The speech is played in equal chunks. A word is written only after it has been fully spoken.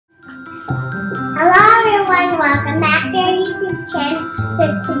Hello everyone, welcome back to our YouTube channel. So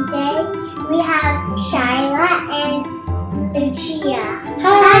today we have Shyla and Lucia.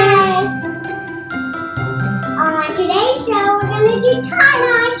 Hi! On today's show we're gonna do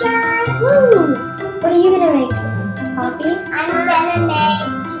tie-dye shirts. Woo! What are you gonna make? Coffee?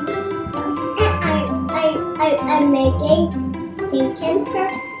 I'm making pink and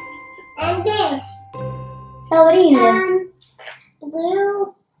first and pink. So what are you doing?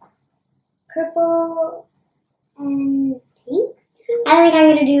 Blue, purple, and pink. I think I'm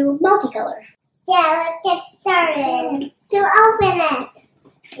gonna do multicolor. Yeah, let's get started. To open it.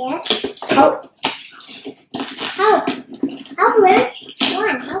 Yes. Oh. Which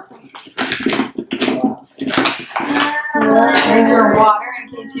one? Open. Here's your water in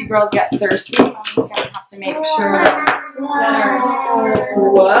case you girls get thirsty. Mommy's gonna have to make sure that our...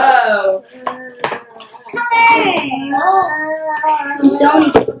 Whoa! Colors. There's so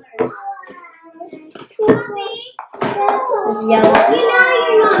many colors. There's yellow. You know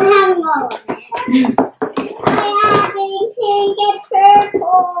you're not having all of it. I'm having pink and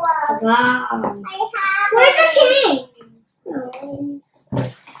purple. Wow. Where's the pink? No, pink.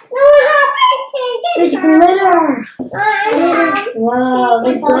 There's glitter. Wow,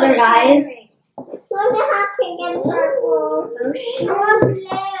 there's glitter, guys. Look at how pink and purple. I want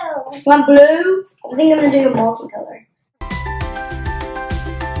blue. Want blue? I think I'm gonna do a multicolor.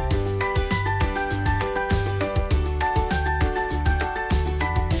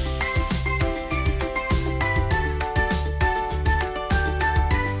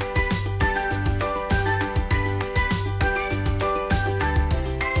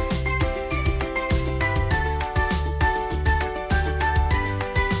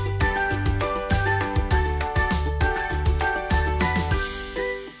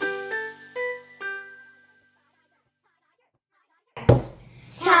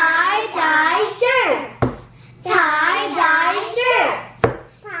 Tie-dye shirts. Tie-dye shirts.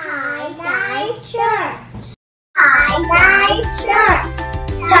 Tie-dye shirts. Tie-dye shirts.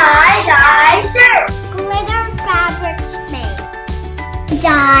 Tie-dye shirts. Glitter fabric made.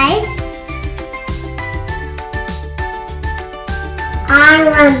 Dye.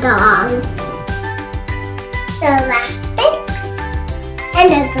 Iron on. The elastics and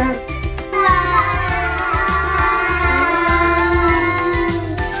the glue.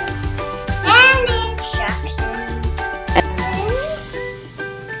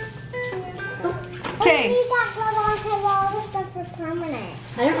 Okay.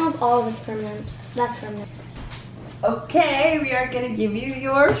 I don't know if all of it's permanent. That's permanent. Okay, we are gonna give you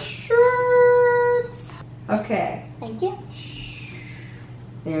your shirts. Okay. Thank you.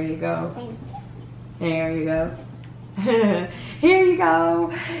 There you go. Thank you. There you go. Here you go.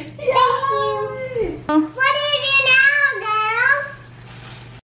 Thank you. What do you do now, girls?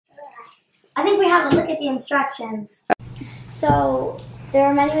 I think we have to look at the instructions. So there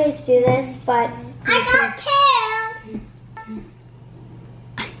are many ways to do this, but I got two.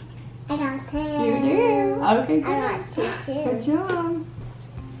 I got two. You do. Okay, I got two too. Good job.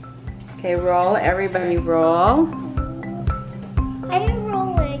 Okay, roll. Everybody roll. I didn't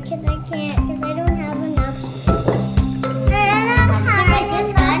roll it because I can't, because I don't have enough. Is this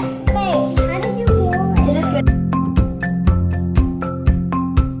good? Wait, how did you roll it?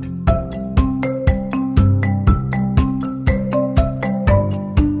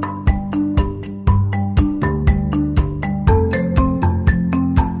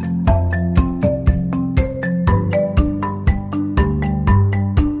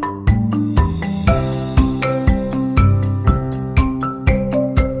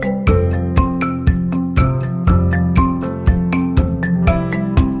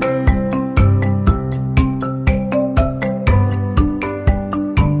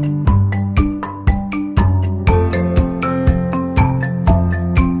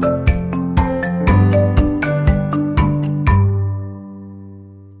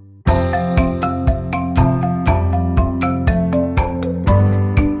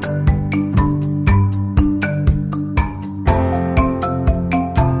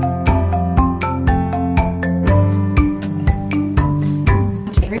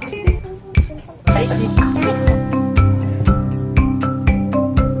 is this good?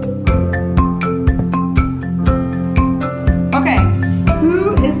 Okay,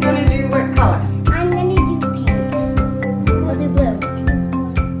 who is gonna do what color? I'm gonna do pink. We'll do blue.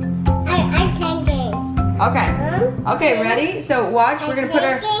 I can game. Okay. Okay, ready? So watch, we're gonna put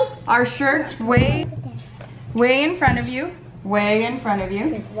our shirts way in front of you. Way in front of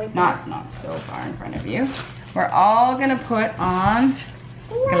you. Not so far in front of you. We're all gonna put on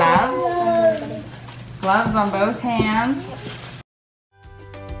gloves. Gloves on both hands.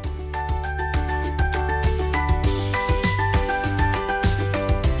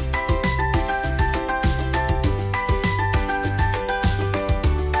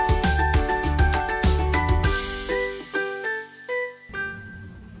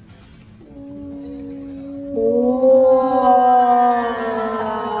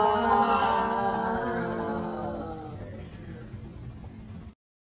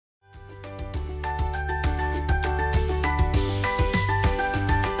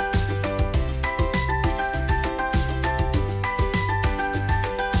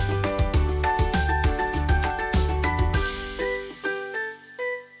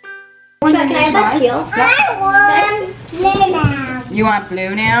 I got teal. I want blue now. You want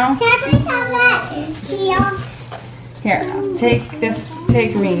blue now? Can I please have that teal? Here,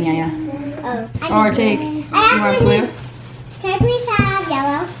 take green, Yaya. Oh. Or take, you want blue? Can I please have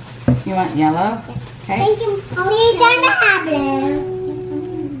yellow? You want yellow? Okay. Thank you. Please don't have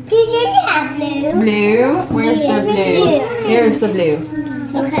blue. Please don't have blue. Blue? Where's the blue? Here's the blue.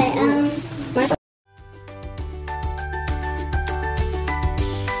 Okay,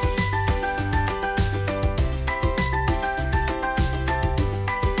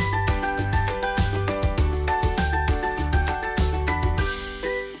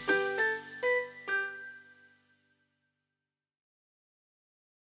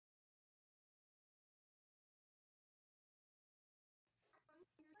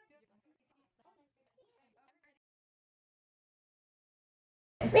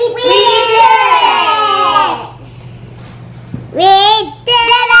 We did it! We did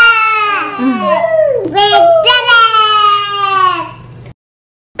it! We did it!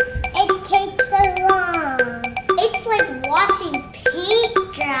 It takes so long. It's like watching paint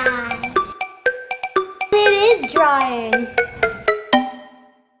dry. It is drying.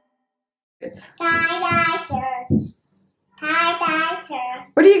 Tie-dye shirts. Tie-dye shirts.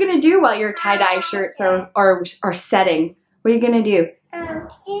 What are you gonna do while your tie-dye shirts are setting? What are you gonna do? Go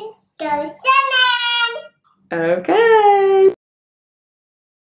swimming! Okay.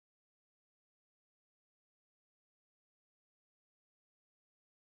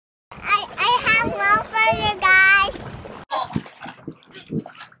 I have one for you guys.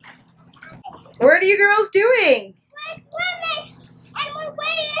 What are you girls doing? We're swimming and we're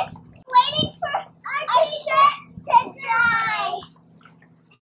waiting for our shirts to dry.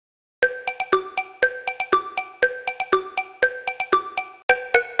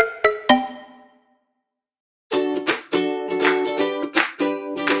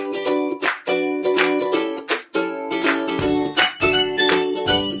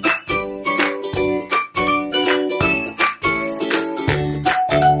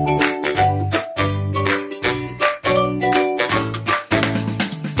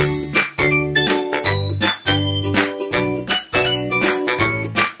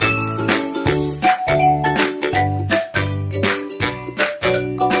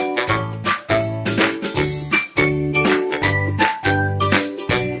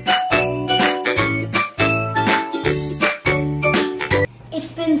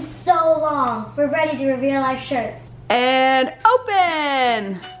 It's been so long. We're ready to reveal our shirts. And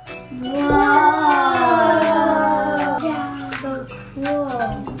open! Whoa! That's so cool.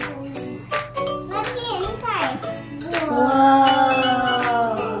 Let's see it inside. Whoa!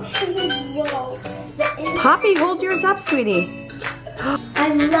 Whoa. Poppy, hold yours up, sweetie. I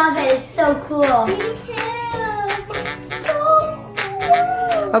love it. It's so cool. Me too. So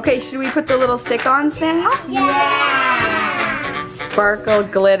cool. Okay, should we put the little stick-ons now? Yeah. Sparkle,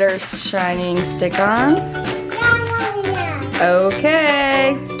 glitter, shining stick-ons.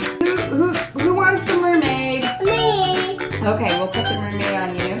 Okay. Who wants the mermaid? Me. Okay, we'll put the